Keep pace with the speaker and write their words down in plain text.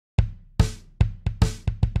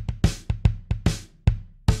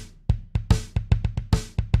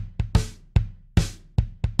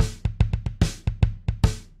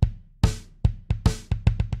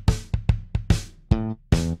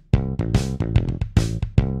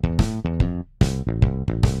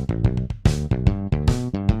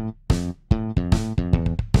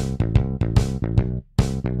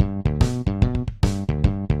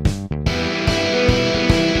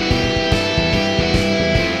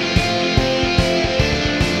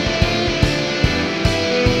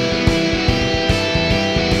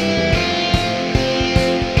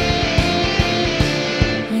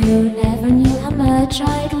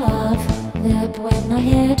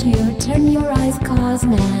eyes, cause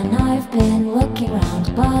man, I've been looking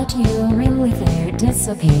around, but you really there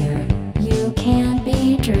disappear. You can't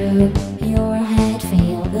be true, your head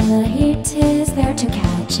feel the heat is there to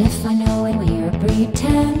catch. If I know it, we're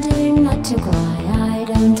pretending not to cry. I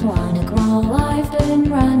don't wanna crawl, I've been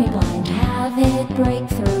running blind. Have it break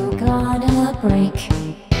through, gonna break.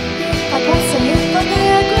 I guess you've got the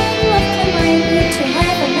good love can bring you to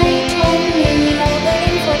heaven. They told me all the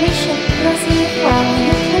information. You'll see well,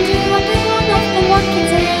 you can do what they want. I've been working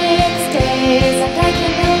 6 days, and I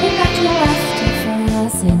can't believe that you left it for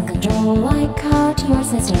us in control. I caught your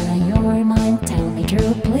sister and your mind. Tell me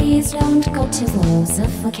true, please don't go too low.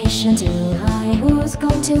 Suffocation too high. Who's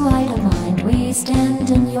going to hide a mind? We stand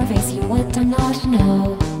in your face, you would not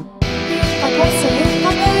know. I guess you've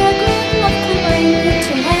got the good love can bring you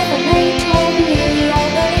to heaven. They told me all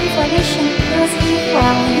the information. You'll see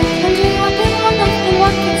well.